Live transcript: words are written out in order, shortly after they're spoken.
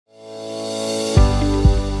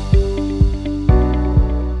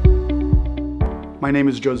My name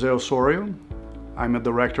is Jose Osorio. I'm a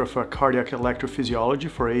director of cardiac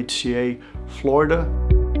electrophysiology for HCA Florida.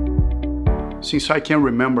 Since I can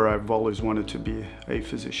remember, I've always wanted to be a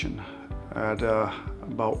physician. At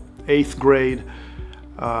about 8th grade,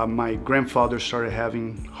 my grandfather started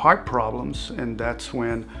having heart problems, and that's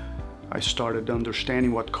when I started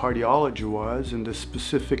understanding what cardiology was and the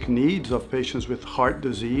specific needs of patients with heart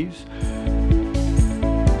disease.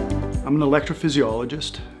 I'm an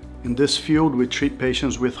electrophysiologist. In this field, we treat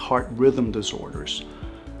patients with heart rhythm disorders.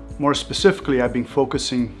 More specifically, I've been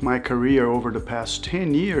focusing my career over the past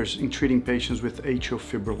 10 years in treating patients with atrial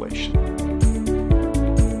fibrillation.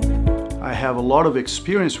 I have a lot of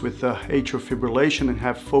experience with atrial fibrillation and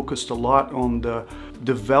have focused a lot on the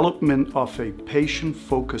development of a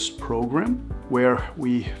patient-focused program where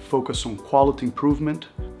we focus on quality improvement,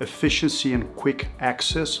 efficiency, and quick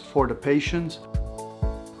access for the patients.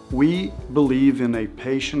 We believe in a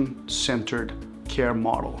patient-centered care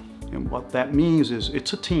model. And what that means is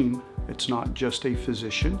it's a team, it's not just a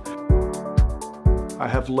physician. I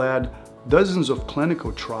have led dozens of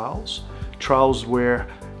clinical trials where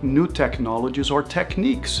new technologies or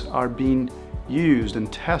techniques are being used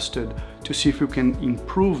and tested to see if we can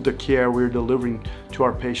improve the care we're delivering to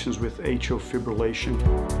our patients with atrial fibrillation.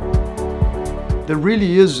 There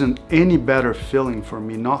really isn't any better feeling for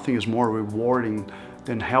me. Nothing is more rewarding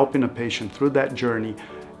than helping a patient through that journey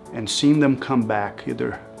and seeing them come back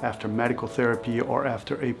either after medical therapy or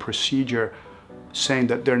after a procedure, saying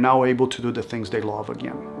that they're now able to do the things they love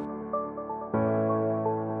again.